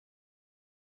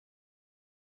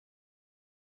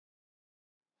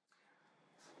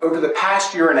Over the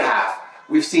past year and a half,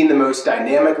 we've seen the most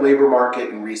dynamic labor market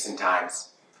in recent times.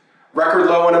 Record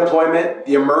low unemployment,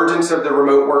 the emergence of the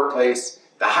remote workplace,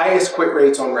 the highest quit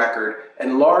rates on record,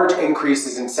 and large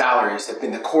increases in salaries have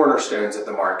been the cornerstones of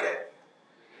the market.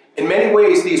 In many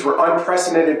ways, these were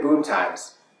unprecedented boom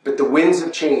times, but the winds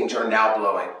of change are now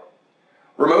blowing.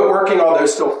 Remote working, although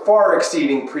still far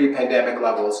exceeding pre-pandemic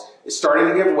levels, is starting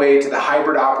to give way to the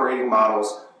hybrid operating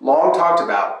models long talked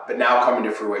about, but now coming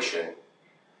to fruition.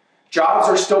 Jobs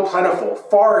are still plentiful,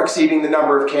 far exceeding the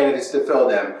number of candidates to fill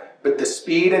them, but the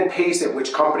speed and pace at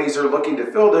which companies are looking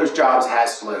to fill those jobs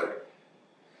has slowed.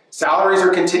 Salaries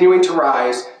are continuing to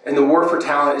rise, and the war for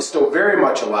talent is still very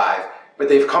much alive, but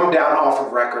they've come down off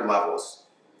of record levels.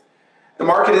 The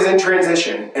market is in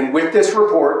transition, and with this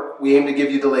report, we aim to give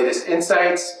you the latest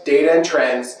insights, data, and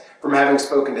trends from having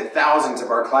spoken to thousands of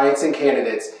our clients and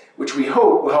candidates, which we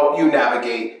hope will help you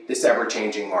navigate this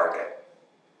ever-changing market.